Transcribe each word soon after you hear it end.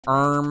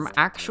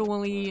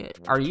Actually,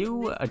 are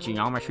you a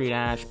Geometry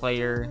Dash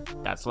player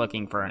that's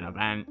looking for an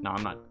event? No,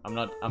 I'm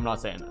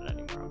not saying that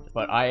anymore.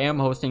 But I am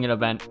hosting an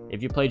event.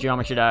 If you play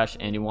Geometry Dash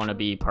and you want to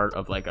be part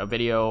of like a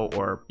video,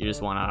 or you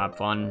just want to have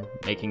fun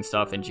making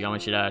stuff in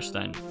Geometry Dash,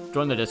 then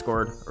join the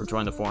Discord or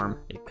join the forum.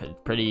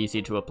 It's pretty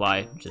easy to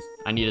apply. Just,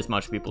 I need as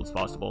much people as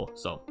possible,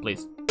 so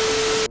please.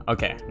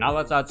 Okay, now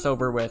that that's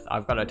over with,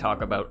 I've got to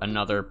talk about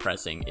another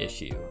pressing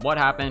issue. What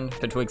happened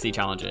to Twigsy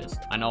challenges?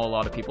 I know a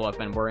lot of people have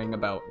been worrying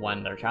about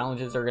when their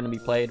challenges are going to be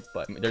played,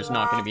 but there's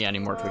not going to be any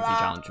more Twigsy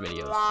challenge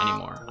videos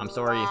anymore. I'm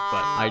sorry,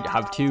 but I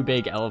have two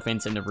big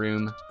elephants in the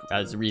room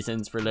as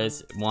reasons for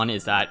this. One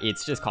is that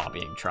it's just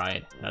copying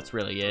Tried. That's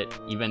really it.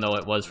 Even though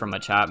it was from a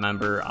chat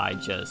member,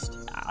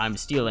 I'm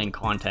stealing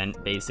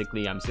content,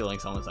 basically. I'm stealing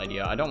someone's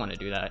idea. I don't want to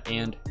do that.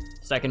 And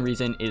second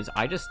reason is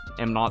I just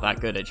am not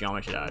that good at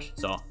Geometry Dash,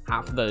 so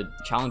half of the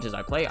challenges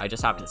I play I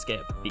just have to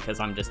skip because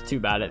I'm just too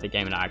bad at the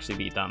game to actually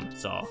beat them.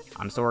 So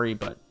I'm sorry,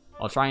 but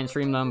I'll try and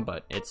stream them,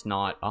 but it's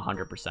not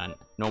 100%.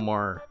 No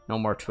more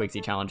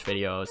Twigsy challenge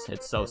videos.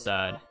 It's so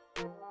sad.